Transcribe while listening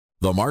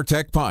The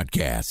MarTech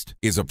Podcast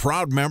is a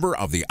proud member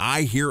of the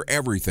I Hear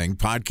Everything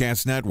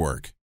Podcast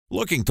Network.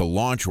 Looking to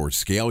launch or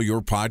scale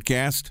your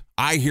podcast?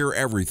 I Hear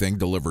Everything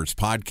delivers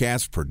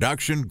podcast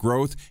production,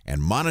 growth,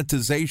 and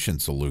monetization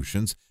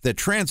solutions that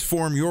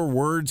transform your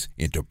words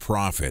into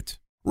profit.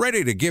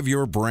 Ready to give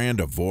your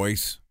brand a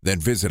voice? Then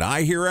visit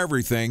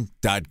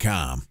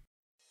iheareverything.com.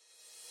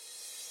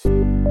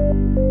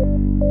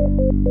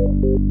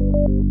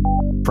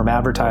 From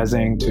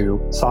advertising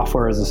to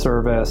software as a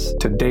service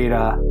to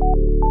data.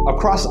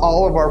 Across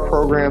all of our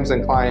programs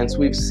and clients,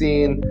 we've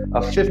seen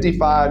a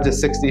 55 to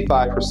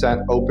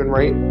 65% open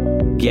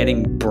rate.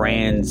 Getting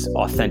brands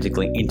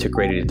authentically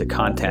integrated into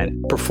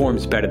content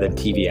performs better than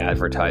TV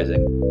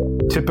advertising.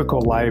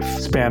 Typical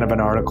lifespan of an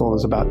article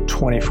is about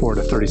 24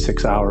 to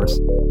 36 hours.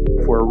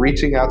 If we're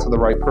reaching out to the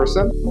right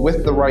person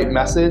with the right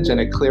message and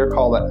a clear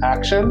call to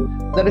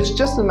action, then it's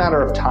just a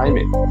matter of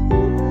timing.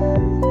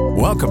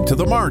 Welcome to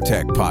the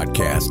MarTech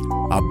Podcast,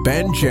 a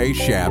Ben J.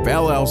 Shap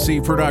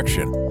LLC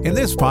production. In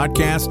this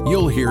podcast,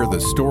 you'll hear the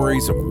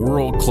stories of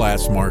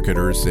world-class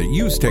marketers that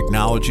use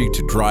technology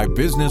to drive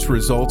business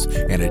results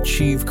and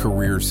achieve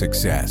career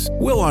success.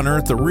 We'll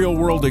unearth the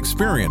real-world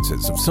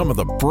experiences of some of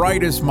the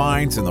brightest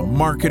minds in the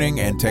marketing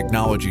and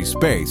technology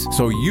space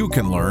so you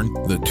can learn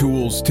the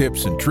tools,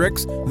 tips, and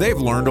tricks they've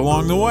learned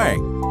along the way.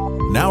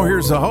 Now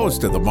here's the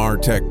host of the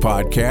MarTech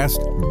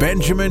Podcast,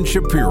 Benjamin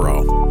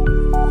Shapiro.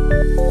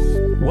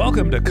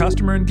 Welcome to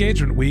Customer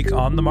Engagement Week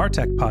on the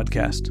MarTech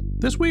Podcast.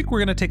 This week, we're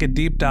going to take a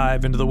deep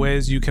dive into the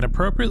ways you can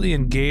appropriately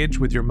engage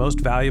with your most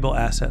valuable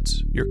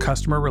assets, your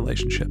customer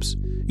relationships.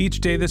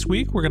 Each day this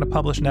week, we're going to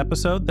publish an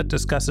episode that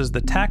discusses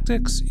the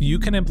tactics you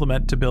can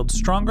implement to build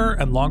stronger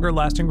and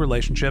longer-lasting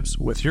relationships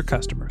with your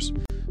customers.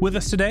 With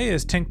us today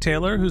is Tink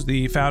Taylor, who's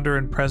the founder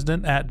and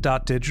president at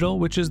Dotdigital,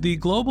 which is the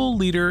global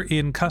leader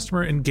in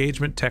customer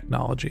engagement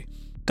technology.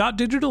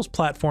 Dotdigital's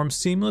platform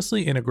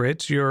seamlessly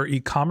integrates your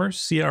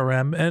e-commerce,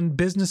 CRM, and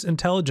business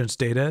intelligence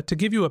data to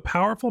give you a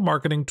powerful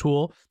marketing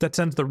tool that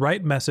sends the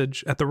right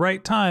message at the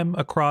right time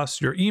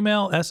across your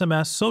email,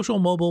 SMS, social,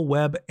 mobile,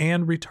 web,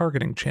 and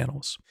retargeting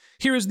channels.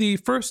 Here is the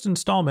first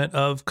installment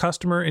of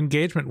Customer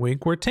Engagement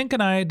Week, where Tink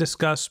and I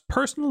discuss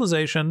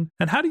personalization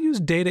and how to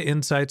use data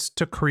insights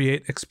to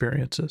create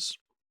experiences.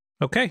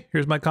 Okay,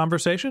 here's my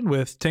conversation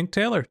with Tink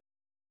Taylor.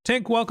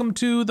 Tink, welcome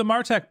to the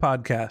MarTech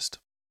Podcast.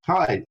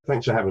 Hi,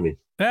 thanks for having me.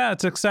 Yeah,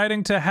 it's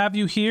exciting to have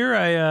you here.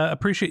 I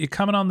appreciate you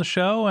coming on the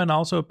show and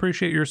also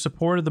appreciate your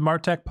support of the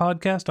MarTech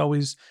Podcast.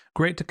 Always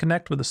great to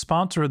connect with the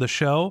sponsor of the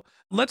show.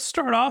 Let's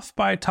start off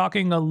by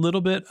talking a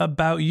little bit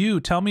about you.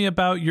 Tell me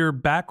about your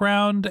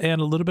background and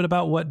a little bit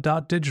about what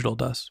Dotdigital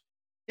does.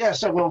 Yeah,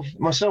 so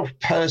myself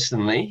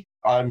personally,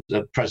 I'm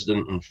the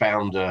president and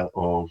founder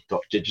of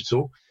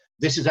Dotdigital.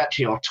 This is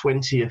actually our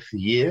 20th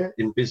year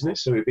in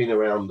business, so we've been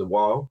around a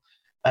while.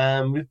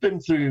 We've been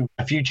through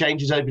a few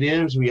changes over the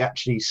years. We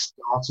actually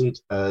started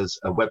as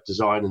a web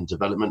design and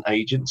development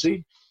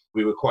agency.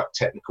 We were quite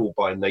technical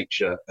by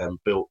nature and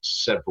built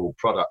several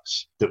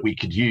products that we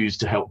could use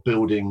to help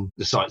building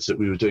the sites that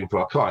we were doing for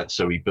our clients.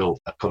 So we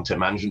built a content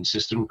management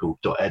system called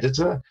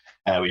Editor.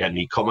 We had an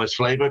e-commerce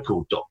flavor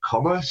called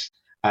Commerce.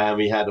 And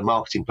we had a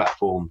marketing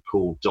platform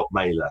called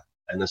Mailer.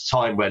 And as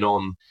time went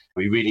on,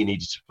 we really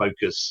needed to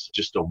focus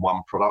just on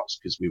one product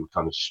because we were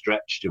kind of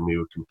stretched and we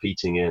were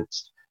competing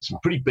against some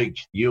pretty big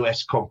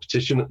US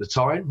competition at the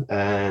time,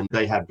 and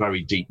they had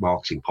very deep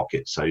marketing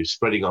pockets. So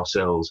spreading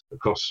ourselves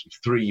across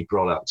three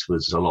products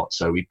was a lot.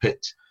 So we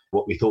picked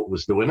what we thought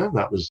was the winner.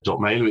 That was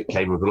Mailer. It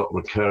came with a lot of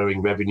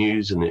recurring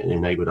revenues, and it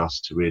enabled us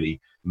to really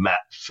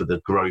map for the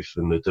growth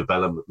and the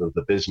development of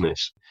the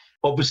business.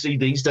 Obviously,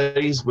 these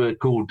days we're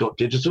called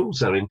Dotdigital.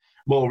 So in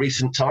more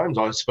recent times,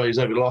 I suppose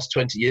over the last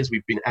 20 years,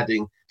 we've been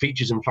adding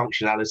features and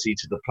functionality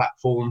to the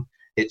platform.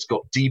 It's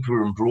got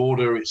deeper and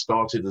broader. It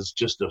started as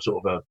just a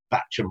sort of a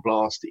batch and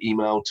blast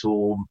email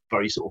tool,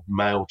 very sort of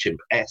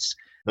MailChimp-esque.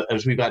 But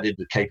as we've added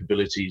the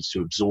capabilities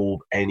to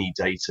absorb any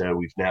data,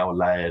 we've now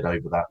layered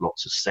over that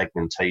lots of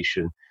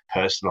segmentation,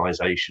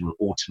 personalization,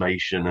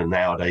 automation, and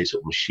nowadays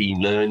sort of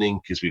machine learning,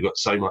 because we've got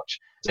so much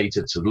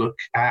data to look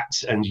at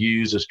and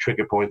use as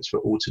trigger points for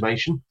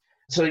automation.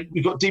 So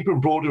we've got deeper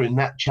and broader in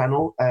that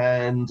channel.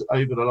 And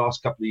over the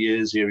last couple of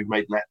years here, we've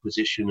made an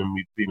acquisition and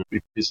we've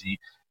been busy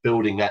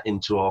building that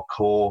into our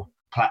core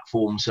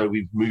platform. So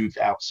we've moved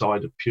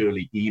outside of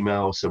purely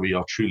email. So we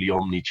are truly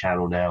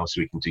omni-channel now.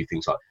 So we can do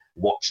things like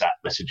WhatsApp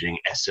messaging,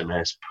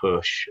 SMS,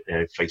 push,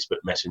 Facebook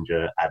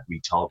Messenger, ad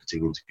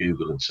retargeting into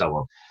Google and so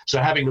on.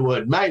 So having the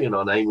word mail in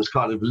our name was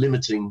kind of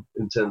limiting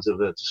in terms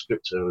of a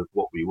descriptor of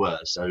what we were.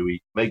 So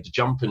we made the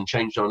jump and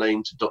changed our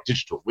name to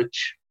Dotdigital,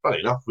 which, funny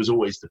enough, was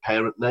always the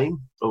parent name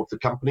of the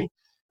company.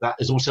 That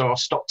is also our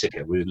stock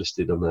ticker. We're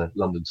listed on the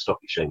London Stock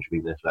Exchange.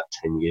 We've been there for about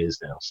 10 years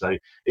now. So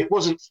it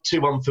wasn't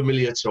too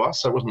unfamiliar to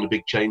us. So it wasn't a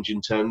big change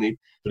internally.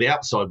 For the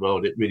outside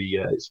world, it really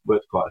it's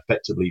worked quite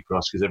effectively for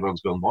us because everyone's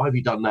gone, why have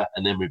you done that?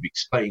 And then we've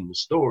explained the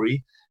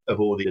story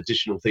of all the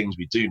additional things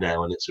we do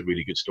now. And it's a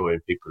really good story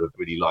and people have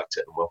really liked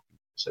it and welcomed it.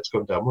 So it's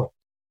gone down well.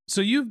 So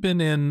you've been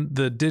in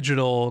the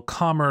digital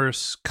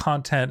commerce,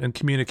 content, and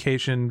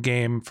communication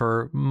game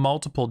for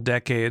multiple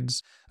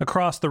decades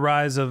across the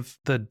rise of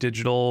the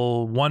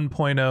digital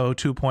 1.0,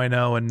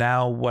 2.0, and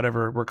now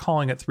whatever we're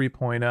calling it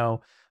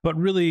 3.0. But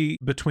really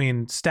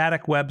between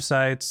static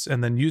websites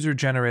and then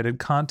user-generated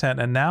content,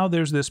 and now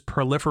there's this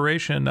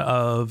proliferation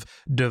of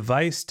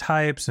device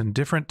types and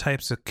different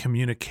types of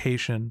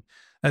communication.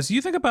 As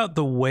you think about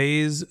the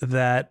ways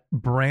that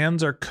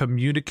brands are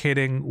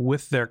communicating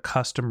with their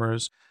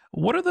customers,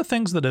 what are the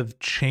things that have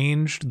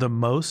changed the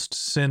most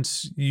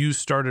since you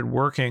started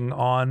working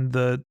on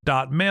the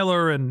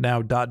 .mailer and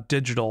now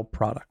 .digital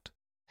product?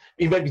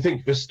 You made me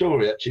think of a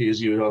story, actually,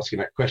 as you were asking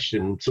that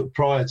question. So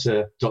prior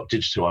to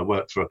 .digital, I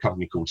worked for a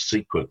company called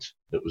Sequent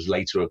that was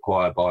later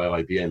acquired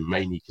by IBM,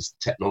 mainly because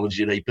the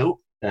technology they built.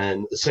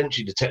 And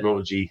essentially the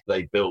technology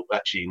they built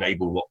actually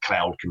enabled what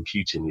cloud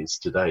computing is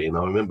today. And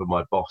I remember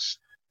my boss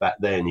back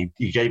then,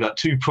 he gave out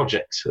 2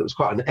 projects. It was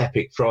quite an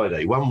epic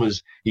Friday. One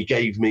was he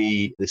gave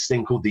me this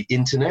thing called the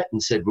internet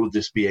and said, will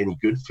this be any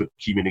good for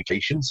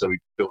communication? So we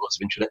built lots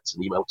of intranets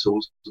and email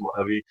tools and what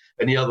have you.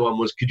 And the other one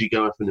was, could you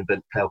go off and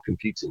invent cloud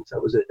computing? So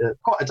it was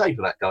quite a day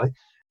for that guy.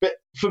 But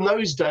from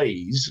those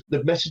days, the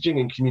messaging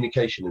and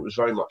communication, it was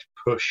very much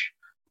push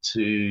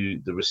to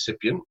the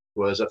recipient.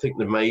 Whereas I think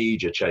the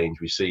major change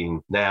we've seen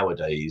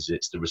nowadays,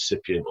 it's the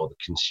recipient or the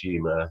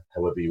consumer,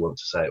 however you want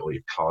to say it, or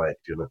your client,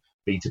 if you're in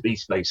a B2B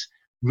space.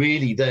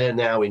 Really, they're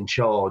now in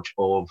charge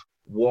of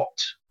what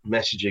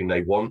messaging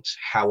they want,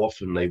 how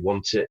often they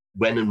want it,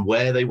 when and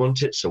where they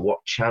want it, so what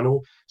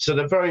channel. So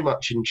they're very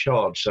much in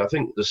charge. So I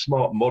think the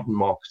smart modern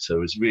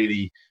marketer is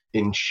really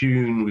in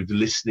tune with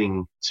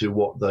listening to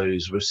what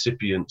those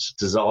recipients'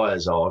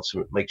 desires are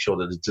to make sure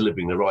that they're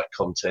delivering the right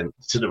content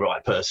to the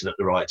right person at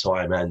the right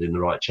time and in the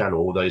right channel.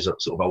 All those are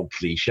sort of old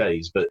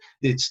cliches, but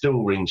it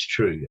still rings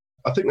true.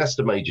 I think that's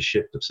the major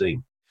shift I've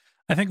seen.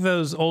 I think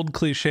those old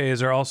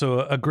cliches are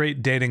also a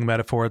great dating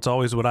metaphor. It's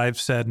always what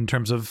I've said in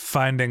terms of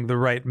finding the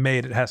right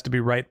mate. It has to be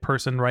right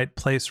person, right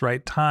place,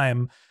 right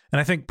time. And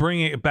I think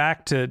bringing it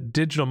back to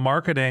digital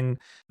marketing,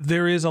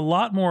 there is a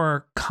lot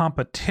more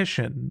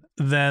competition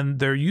than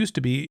there used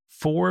to be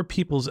for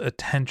people's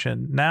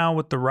attention. Now,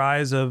 with the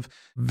rise of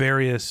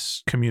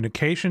various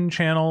communication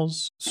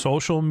channels,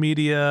 social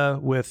media,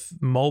 with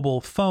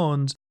mobile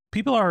phones,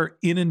 people are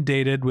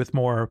inundated with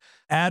more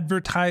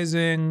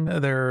advertising.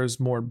 There's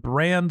more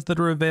brands that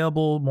are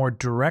available, more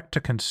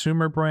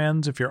direct-to-consumer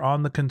brands if you're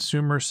on the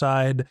consumer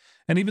side.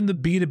 And even the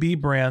B2B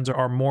brands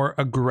are more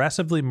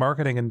aggressively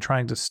marketing and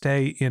trying to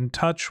stay in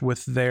touch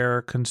with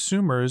their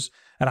consumers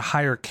at a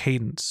higher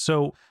cadence.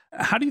 So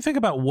how do you think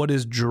about what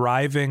is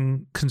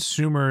driving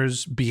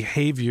consumers'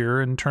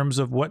 behavior in terms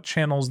of what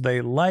channels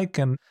they like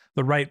and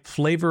the right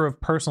flavor of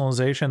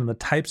personalization and the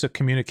types of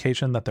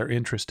communication that they're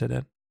interested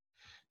in?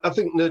 I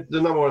think the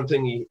number one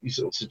thing you're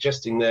sort of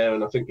suggesting there,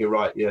 and I think you're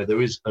right, yeah,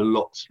 there is a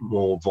lot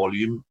more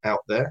volume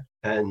out there.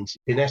 And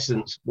in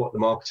essence, what the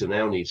marketer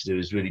now needs to do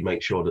is really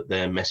make sure that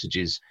their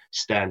messages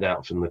stand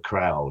out from the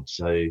crowd.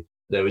 So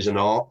there is an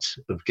art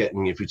of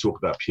getting, if we talk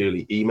about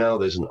purely email,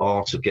 there's an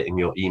art of getting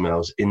your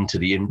emails into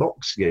the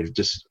inbox,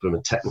 just from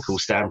a technical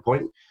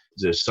standpoint.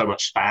 There's so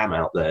much spam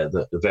out there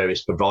that the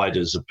various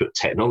providers have put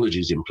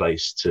technologies in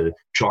place to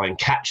try and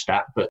catch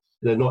that, but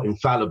they're not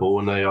infallible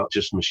and they are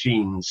just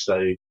machines. So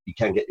you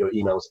can get your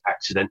emails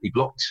accidentally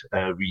blocked.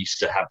 We used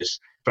to have this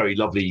very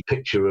lovely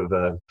picture of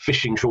a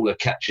fishing trawler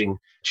catching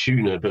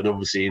tuna, but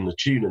obviously in the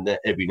tuna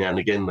net, every now and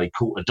again, they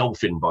caught a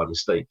dolphin by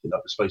mistake. And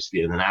that was supposed to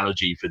be an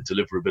analogy for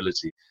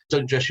deliverability.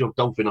 Don't dress your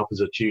dolphin up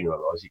as a tuna,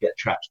 otherwise you get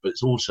trapped. But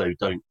it's also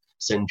don't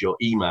send your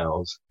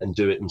emails and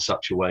do it in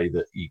such a way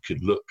that you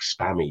could look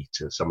spammy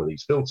to some of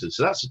these filters.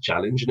 So that's a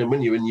challenge. And then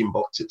when you're in the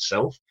inbox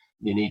itself,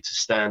 you need to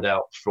stand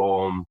out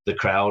from the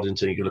crowd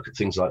until you can look at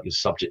things like your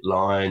subject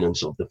line and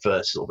sort of the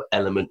first sort of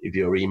element of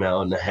your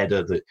email and the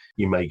header that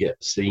you may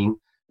get seen.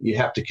 You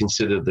have to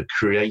consider the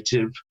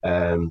creative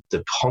and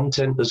the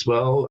content as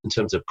well in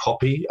terms of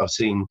copy. I've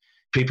seen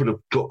people have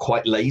got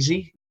quite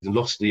lazy and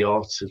lost the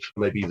art of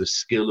maybe the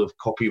skill of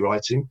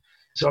copywriting.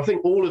 So I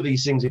think all of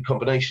these things in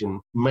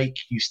combination make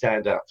you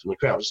stand out from the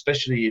crowd,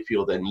 especially if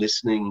you're then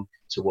listening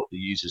to what the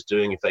user's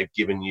doing, if they've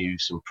given you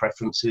some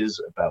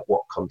preferences about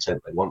what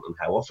content they want and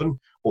how often,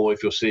 or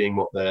if you're seeing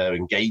what they're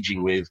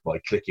engaging with by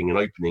clicking and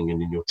opening,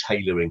 and then you're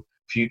tailoring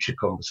future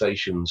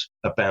conversations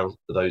about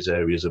those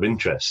areas of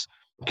interest.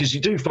 Because you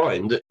do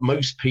find that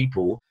most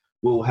people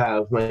will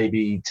have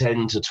maybe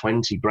 10 to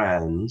 20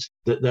 brands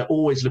that they're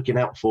always looking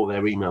out for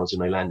their emails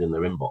and they land in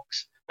their inbox.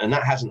 And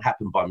that hasn't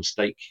happened by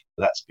mistake.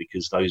 That's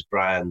because those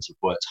brands have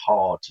worked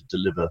hard to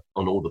deliver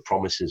on all the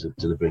promises of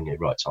delivering a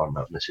right time,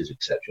 right message,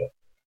 etc.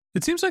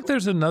 It seems like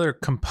there's another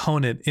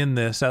component in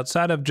this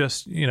outside of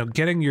just,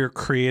 getting your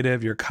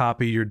creative, your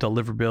copy, your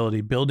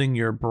deliverability, building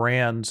your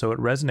brand so it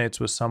resonates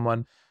with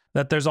someone,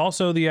 that there's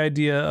also the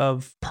idea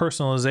of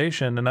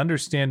personalization and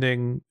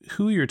understanding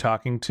who you're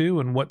talking to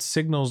and what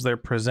signals they're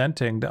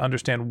presenting to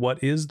understand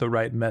what is the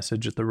right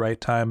message at the right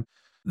time.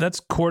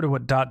 That's core to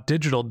what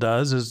 .digital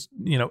does is,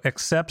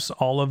 accepts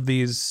all of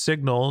these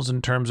signals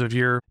in terms of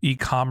your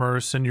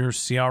e-commerce and your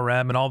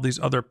CRM and all these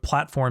other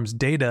platforms'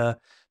 data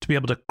to be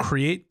able to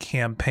create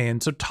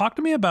campaigns. So talk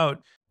to me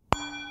about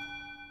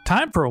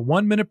time for a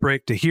 1-minute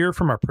break to hear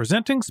from our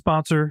presenting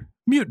sponsor,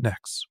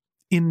 Mutinex.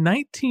 In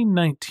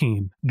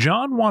 1919,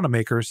 John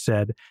Wanamaker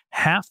said,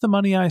 "Half the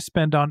money I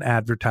spend on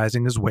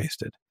advertising is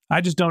wasted.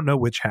 I just don't know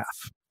which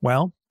half."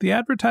 Well, the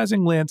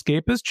advertising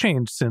landscape has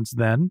changed since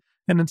then,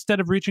 and instead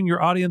of reaching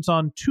your audience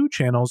on 2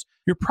 channels,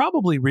 you're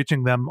probably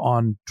reaching them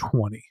on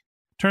 20.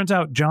 Turns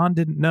out John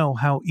didn't know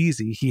how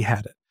easy he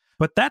had it.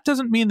 But that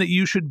doesn't mean that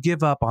you should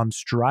give up on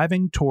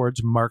striving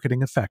towards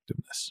marketing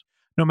effectiveness.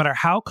 No matter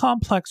how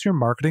complex your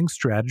marketing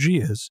strategy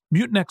is,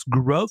 Mutinex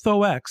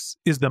GrowthOS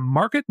is the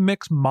market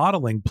mix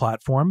modeling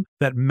platform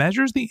that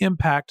measures the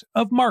impact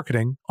of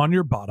marketing on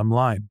your bottom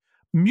line.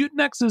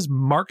 Mutinex's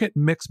market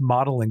mix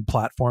modeling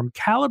platform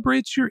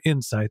calibrates your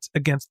insights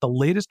against the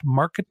latest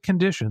market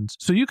conditions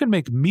so you can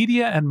make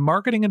media and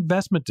marketing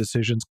investment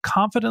decisions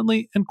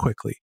confidently and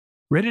quickly.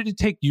 Ready to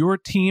take your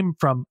team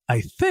from I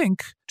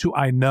think to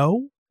I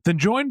know? Then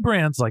join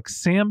brands like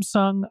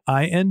Samsung,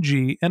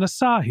 ING, and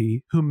Asahi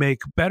who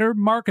make better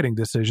marketing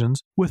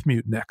decisions with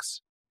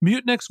Mutinex.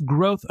 Mutinex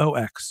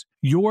GrowthOS.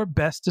 Your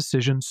best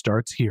decision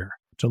starts here.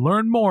 To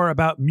learn more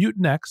about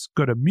Mutinex,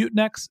 go to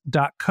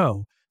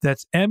mutinex.co.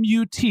 That's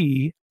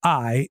MUTINEX.co.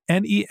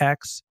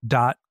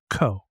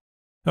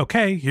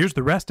 Okay, here's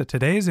the rest of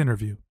today's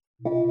interview.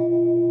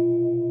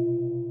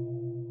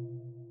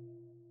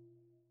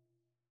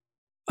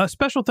 A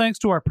special thanks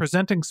to our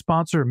presenting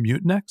sponsor,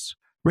 Mutinex.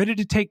 Ready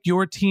to take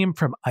your team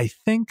from I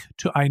think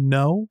to I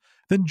know?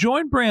 Then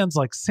join brands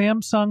like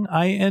Samsung,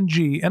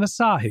 ING, and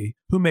Asahi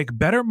who make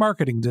better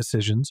marketing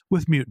decisions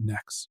with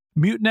Mutinex.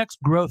 Mutinex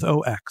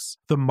GrowthOS,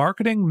 the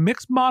marketing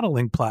mix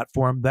modeling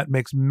platform that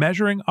makes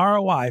measuring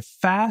ROI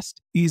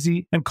fast,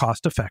 easy, and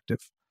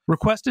cost-effective.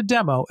 Request a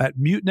demo at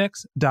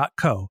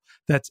mutinex.co.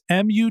 That's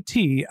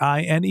MUTINEX.co.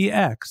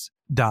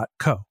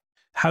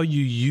 How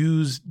you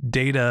use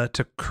data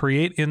to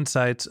create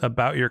insights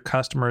about your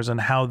customers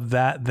and how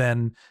that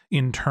then,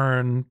 in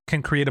turn,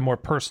 can create a more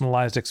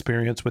personalized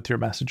experience with your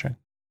messaging.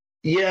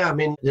 Yeah, I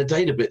mean, the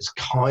data bit's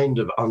kind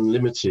of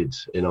unlimited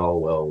in our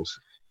world.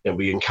 And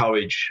we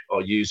encourage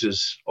our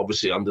users,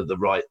 obviously under the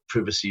right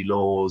privacy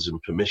laws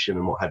and permission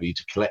and what have you,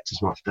 to collect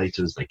as much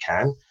data as they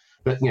can.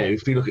 But,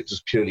 if we look at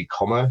just purely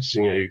commerce,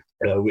 we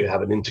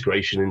have an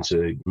integration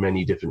into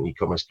many different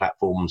e-commerce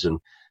platforms. And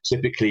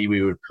typically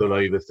we would pull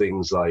over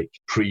things like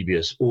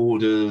previous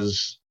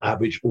orders,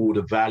 average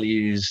order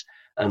values,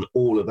 and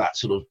all of that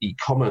sort of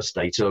e-commerce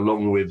data,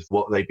 along with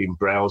what they've been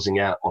browsing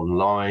at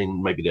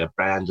online. Maybe they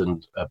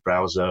abandoned a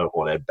browser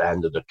or they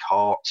abandoned a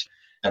cart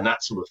and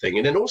that sort of thing.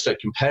 And then also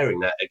comparing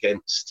that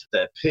against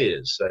their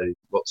peers. So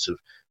lots of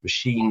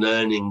machine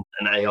learning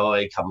and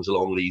AI comes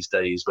along these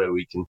days where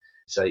we can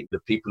say the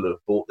people who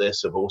have bought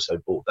this have also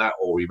bought that,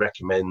 or we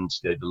recommend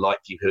the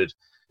likelihood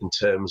in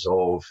terms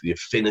of the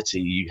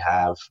affinity you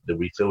have, the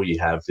refill you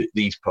have, that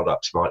these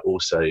products might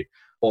also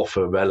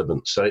offer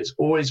relevance. So it's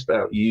always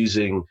about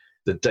using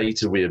the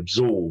data we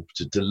absorb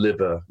to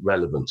deliver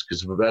relevance,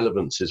 because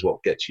relevance is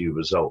what gets you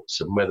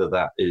results. And whether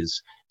that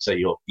is, say,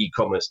 your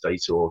e-commerce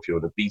data, or if you're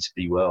in a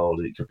B2B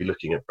world, it could be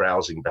looking at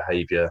browsing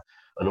behavior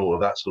and all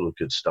of that sort of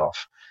good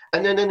stuff.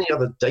 And then any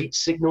other date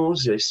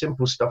signals,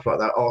 simple stuff like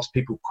that. Ask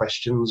people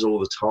questions all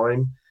the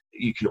time.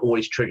 You can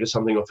always trigger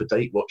something off a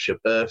date. What's your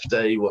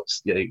birthday?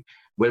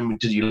 When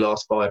did you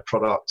last buy a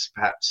product?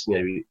 Perhaps,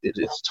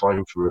 it's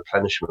time for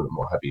replenishment and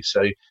what have you.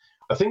 So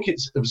I think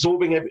it's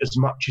absorbing it as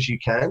much as you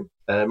can,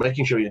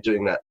 making sure you're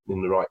doing that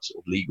in the right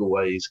sort of legal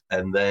ways,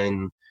 and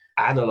then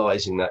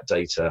analyzing that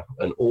data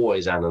and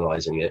always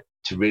analyzing it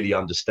to really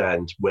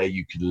understand where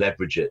you can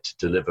leverage it to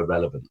deliver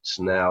relevance.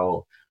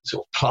 Now,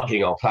 sort of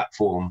plugging our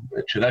platform,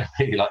 which I don't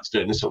really like to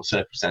do in this sort of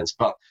circumstance,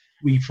 but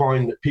we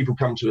find that people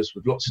come to us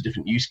with lots of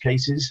different use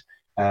cases,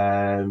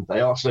 and they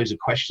ask loads of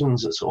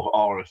questions at sort of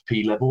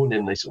RFP level, and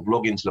then they sort of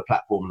log into the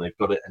platform and they've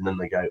got it, and then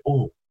they go,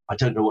 oh, I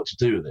don't know what to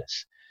do with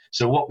this.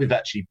 So what we've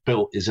actually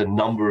built is a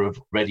number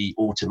of ready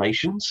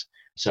automations.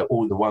 So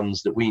all the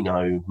ones that we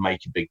know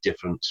make a big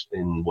difference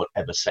in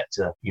whatever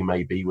sector you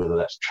may be, whether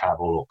that's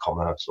travel or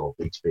commerce or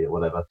B2B or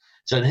whatever.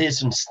 So here's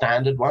some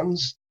standard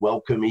ones: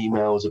 welcome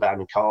emails,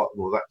 abandoned cart,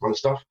 and all that kind of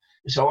stuff.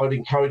 So I'd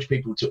encourage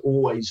people to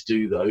always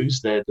do those.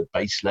 They're the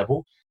base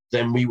level.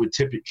 Then we would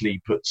typically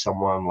put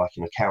someone like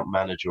an account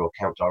manager or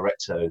account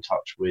director in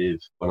touch with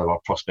one of our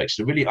prospects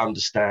to really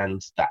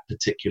understand that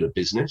particular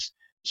business,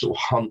 sort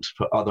of hunt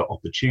for other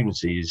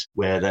opportunities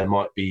where there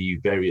might be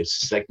various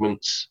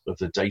segments of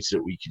the data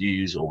that we could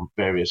use, or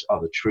various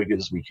other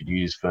triggers we could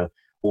use for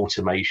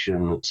automation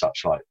and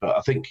such like. But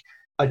I think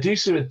I do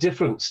see a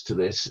difference to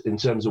this in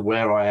terms of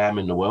where I am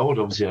in the world.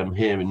 Obviously, I'm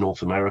here in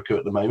North America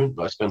at the moment,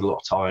 but I spend a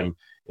lot of time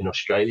in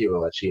Australia,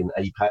 or actually in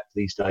APAC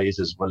these days,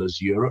 as well as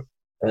Europe.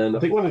 And I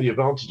think one of the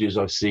advantages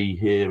I see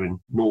here in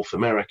North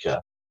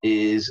America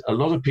is a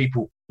lot of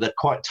people, they're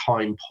quite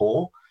time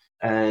poor.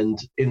 And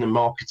in the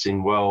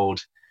marketing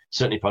world,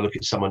 certainly if I look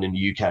at someone in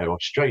the UK or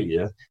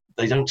Australia,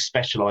 they don't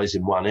specialize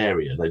in one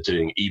area. They're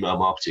doing email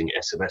marketing,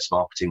 SMS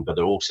marketing, but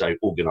they're also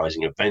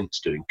organizing events,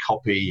 doing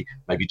copy,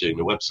 maybe doing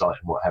the website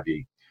and what have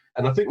you.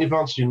 And I think the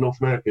advantage in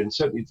North America, and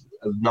certainly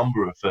a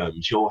number of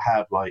firms, you'll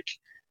have like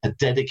a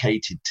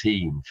dedicated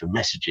team for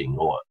messaging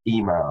or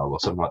email or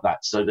something like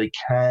that. So they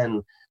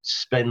can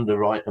spend the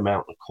right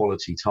amount of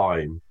quality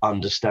time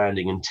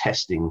understanding and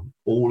testing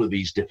all of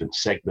these different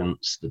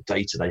segments, the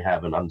data they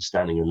have, and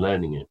understanding and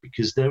learning it,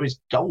 because there is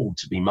gold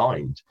to be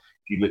mined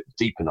if you look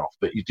deep enough,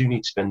 but you do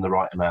need to spend the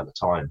right amount of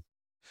time.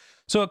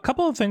 So a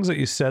couple of things that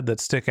you said that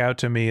stick out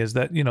to me is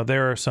that,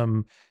 there are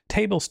some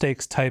table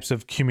stakes types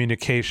of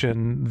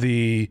communication,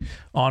 the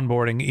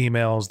onboarding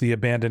emails, the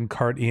abandoned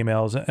cart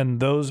emails,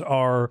 and those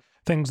are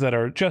things that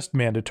are just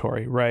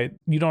mandatory, right?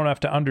 You don't have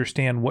to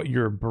understand what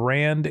your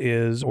brand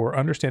is or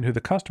understand who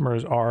the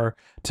customers are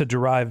to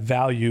derive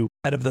value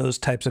out of those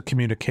types of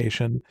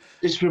communication.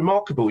 It's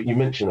remarkable you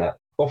mentioned that.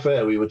 Off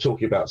air, we were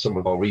talking about some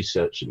of our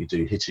research that we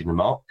do, Hitting the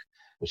Mark,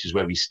 which is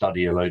where we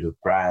study a load of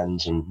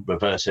brands and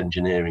reverse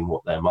engineering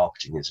what their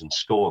marketing is and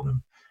score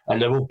them.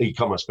 And they're all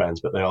e-commerce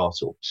brands, but they are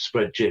sort of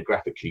spread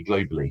geographically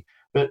globally.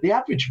 But the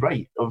average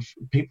rate of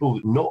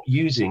people not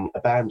using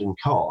abandoned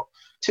cart,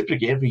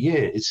 typically every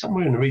year, is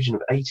somewhere in the region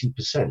of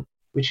 80%,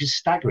 which is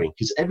staggering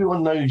because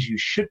everyone knows you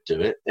should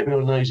do it.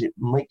 Everyone knows it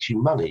makes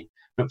you money.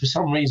 But for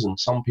some reason,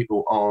 some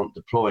people aren't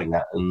deploying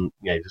that. And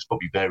there's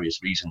probably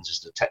various reasons as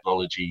to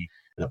technology,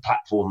 the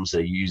platforms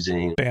they're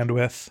using.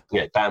 Bandwidth.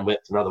 Yeah,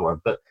 bandwidth, another one.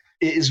 But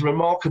it is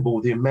remarkable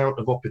the amount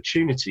of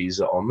opportunities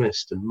that are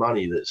missed and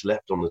money that's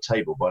left on the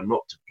table by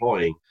not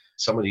deploying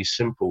some of these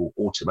simple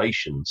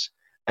automations.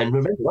 And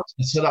remember, once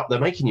you set up, they're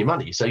making you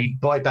money. So you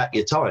buy back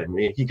your time.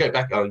 If you go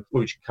back, I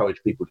always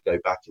encourage people to go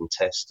back and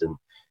test and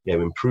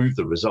improve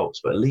the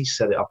results, but at least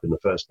set it up in the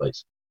first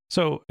place.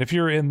 So if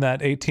you're in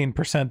that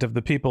 18% of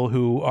the people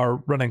who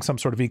are running some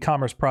sort of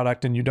e-commerce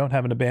product and you don't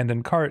have an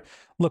abandoned cart,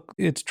 look,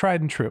 it's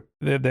tried and true.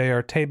 They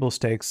are table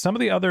stakes. Some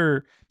of the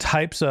other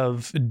types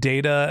of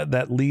data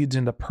that leads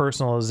into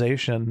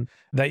personalization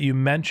that you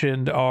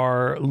mentioned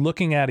are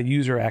looking at a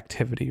user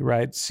activity,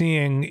 right?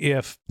 Seeing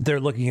if they're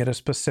looking at a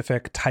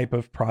specific type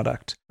of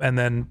product and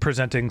then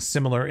presenting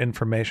similar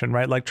information,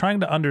 right? Like trying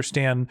to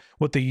understand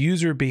what the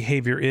user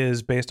behavior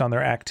is based on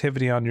their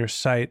activity on your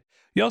site.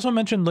 You also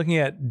mentioned looking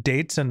at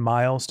dates and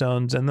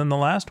milestones. And then the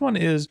last one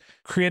is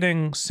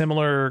creating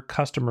similar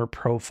customer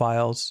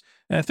profiles.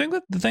 And I think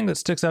that the thing that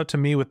sticks out to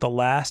me with the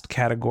last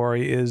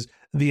category is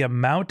the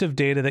amount of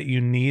data that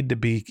you need to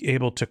be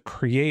able to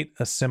create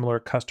a similar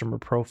customer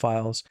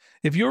profiles.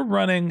 If you're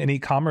running an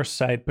e-commerce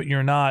site, but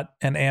you're not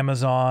an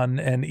Amazon,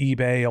 an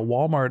eBay, a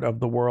Walmart of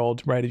the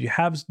world, right? If you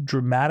have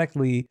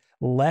dramatically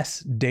less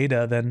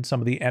data than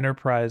some of the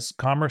enterprise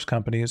commerce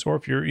companies, or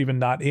if you're even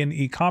not in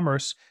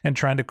e-commerce and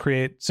trying to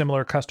create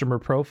similar customer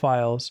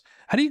profiles,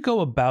 how do you go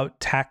about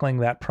tackling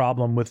that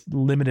problem with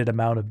limited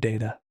amount of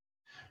data?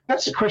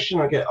 That's a question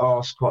I get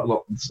asked quite a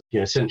lot.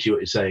 Essentially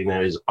what you're saying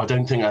there is, I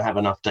don't think I have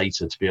enough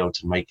data to be able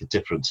to make a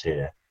difference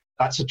here.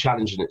 That's a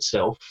challenge in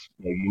itself.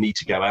 You need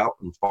to go out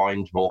and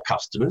find more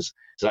customers.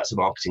 So that's a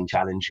marketing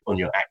challenge on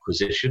your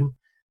acquisition.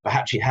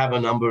 Perhaps you have a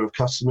number of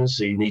customers,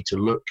 so you need to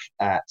look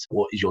at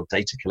what is your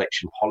data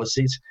collection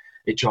policies.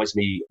 It drives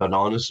me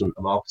bananas,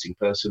 a marketing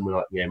person.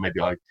 Maybe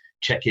I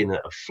check in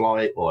at a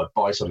flight or I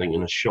buy something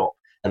in a shop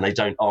and they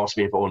don't ask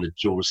me if I want to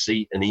do a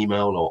receipt, an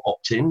email, or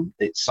opt in.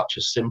 It's such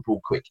a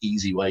simple, quick,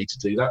 easy way to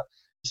do that.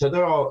 So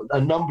there are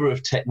a number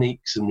of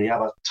techniques, and we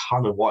have a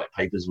ton of white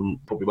papers, and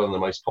probably one of the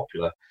most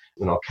popular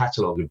in our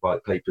catalogue of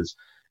white papers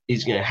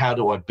is, how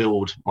do I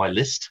build my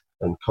list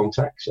and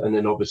contacts? And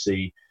then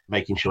obviously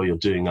making sure you're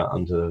doing that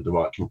under the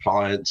right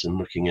compliance and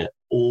looking at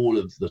all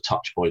of the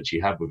touch points you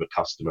have with a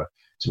customer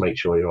to make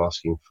sure you're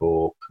asking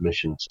for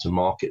permission to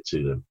market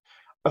to them.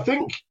 I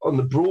think on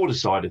the broader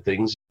side of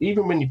things,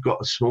 even when you've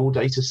got a small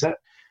data set,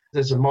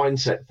 there's a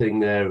mindset thing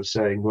there of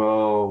saying,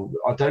 well,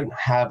 I don't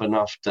have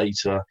enough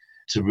data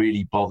to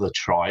really bother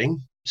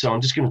trying, so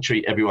I'm just going to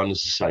treat everyone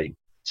as the same.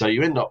 So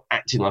you end up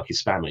acting like a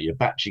spammer. You're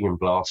batching and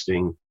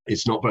blasting.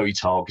 It's not very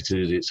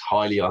targeted. It's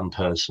highly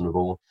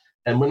unpersonable.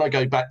 And when I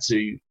go back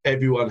to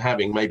everyone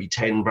having maybe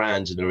 10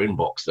 brands in their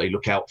inbox they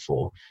look out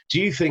for, do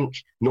you think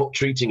not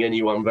treating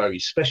anyone very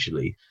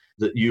specially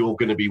that you're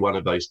going to be one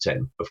of those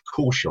 10? Of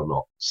course you're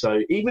not.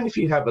 So even if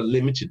you have a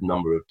limited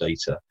number of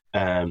data,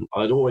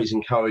 I'd always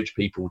encourage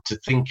people to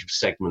think of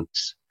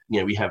segments.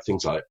 We have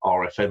things like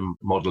RFM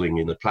modeling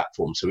in the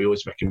platform. So we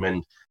always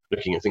recommend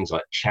looking at things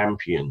like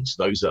champions,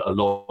 those that are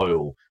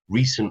loyal,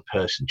 recent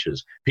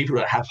purchasers, people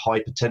that have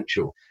high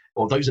potential,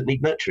 or those that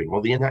need nurturing,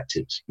 or the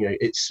inactives.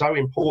 It's so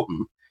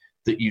important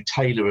that you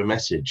tailor a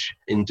message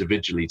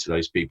individually to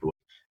those people.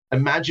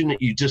 Imagine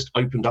that you just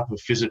opened up a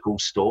physical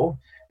store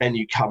and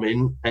you come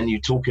in and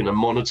you talk in a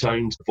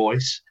monotoned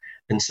voice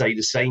and say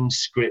the same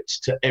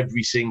script to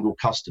every single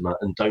customer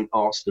and don't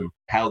ask them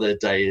how their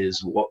day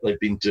is, what they've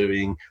been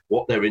doing,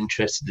 what they're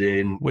interested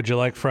in. Would you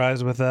like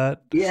fries with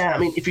that? Yeah,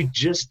 if you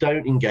just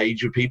don't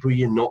engage with people,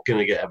 you're not going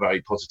to get a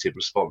very positive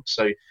response.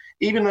 So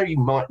even though you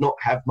might not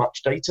have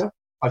much data,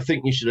 I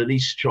think you should at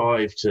least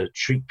strive to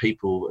treat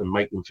people and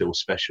make them feel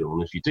special.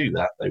 And if you do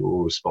that, they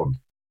will respond.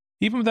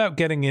 Even without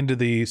getting into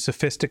the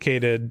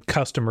sophisticated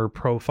customer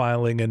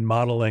profiling and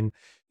modeling,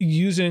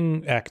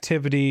 using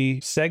activity,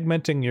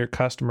 segmenting your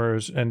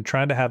customers, and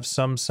trying to have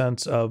some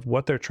sense of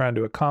what they're trying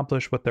to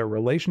accomplish, what their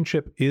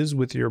relationship is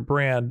with your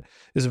brand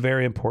is a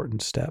very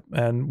important step.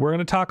 And we're going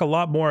to talk a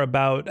lot more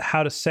about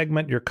how to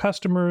segment your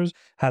customers,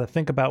 how to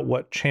think about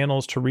what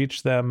channels to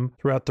reach them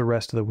throughout the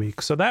rest of the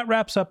week. So that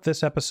wraps up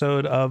this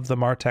episode of the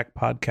MarTech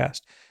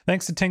Podcast.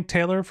 Thanks to Tink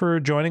Taylor for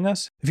joining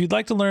us. If you'd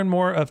like to learn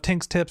more of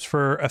Tink's tips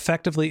for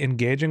effectively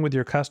engaging with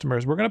your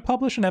customers, we're going to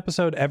publish an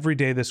episode every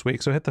day this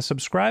week. So hit the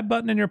subscribe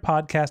button in your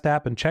podcast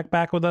app and check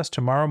back with us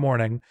tomorrow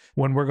morning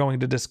when we're going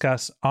to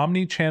discuss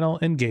omni-channel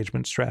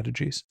engagement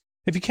strategies.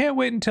 If you can't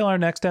wait until our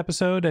next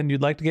episode and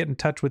you'd like to get in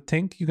touch with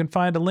Tink, you can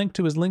find a link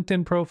to his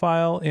LinkedIn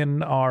profile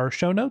in our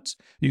show notes.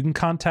 You can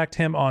contact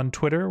him on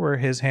Twitter, where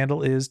his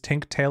handle is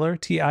Tink Taylor,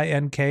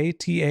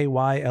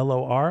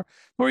 TinkTaylor,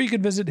 or you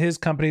can visit his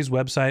company's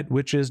website,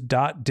 which is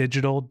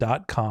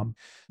 .digital.com.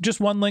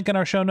 Just one link in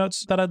our show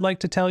notes that I'd like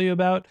to tell you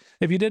about.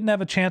 If you didn't have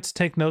a chance to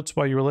take notes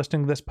while you were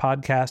listening to this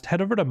podcast, head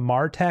over to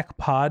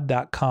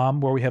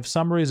martechpod.com, where we have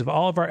summaries of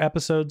all of our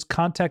episodes,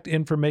 contact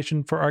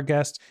information for our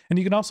guests, and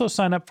you can also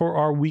sign up for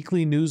our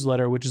weekly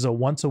newsletter, which is a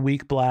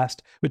once-a-week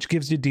blast, which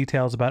gives you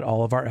details about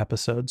all of our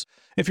episodes.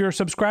 If you're a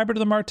subscriber to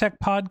the MarTech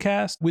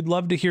Podcast, we'd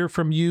love to hear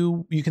from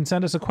you. You can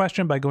send us a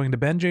question by going to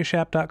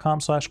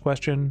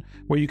benjshap.com/question,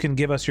 where you can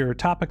give us your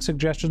topic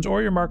suggestions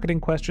or your marketing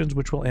questions,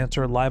 which we'll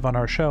answer live on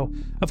our show.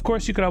 Of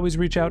course, you could always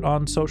reach out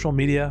on social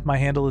media. My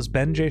handle is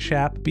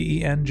benjshap,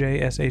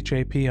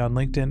 BenJSHAP, on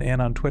LinkedIn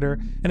and on Twitter.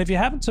 And if you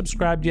haven't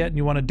subscribed yet and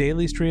you want a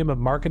daily stream of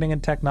marketing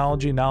and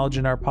technology knowledge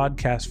in our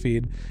podcast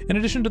feed, in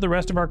addition to the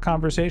rest of our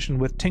conversation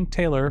with Tink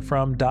Taylor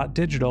from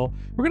 .digital,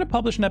 we're going to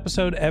publish an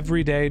episode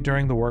every day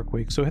during the work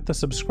week. So hit the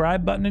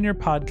subscribe button in your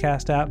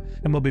podcast app,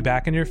 and we'll be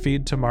back in your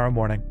feed tomorrow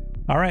morning.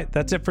 All right,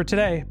 that's it for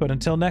today. But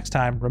until next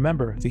time,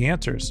 remember, the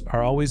answers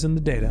are always in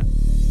the data.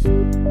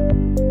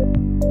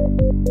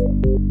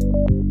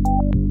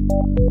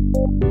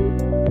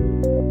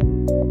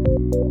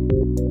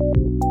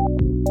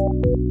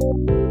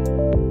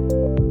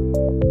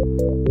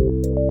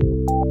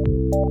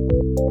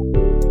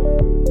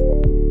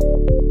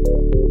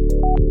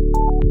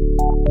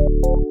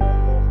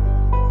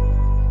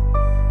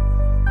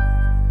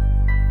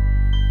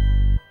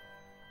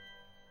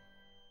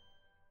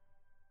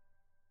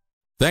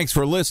 Thanks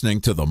for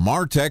listening to the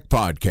MarTech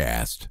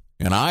Podcast,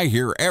 an I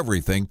Hear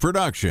Everything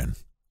production.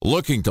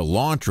 Looking to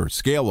launch or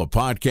scale a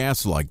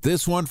podcast like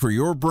this one for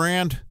your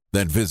brand?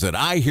 Then visit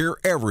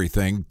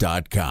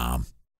iheareverything.com.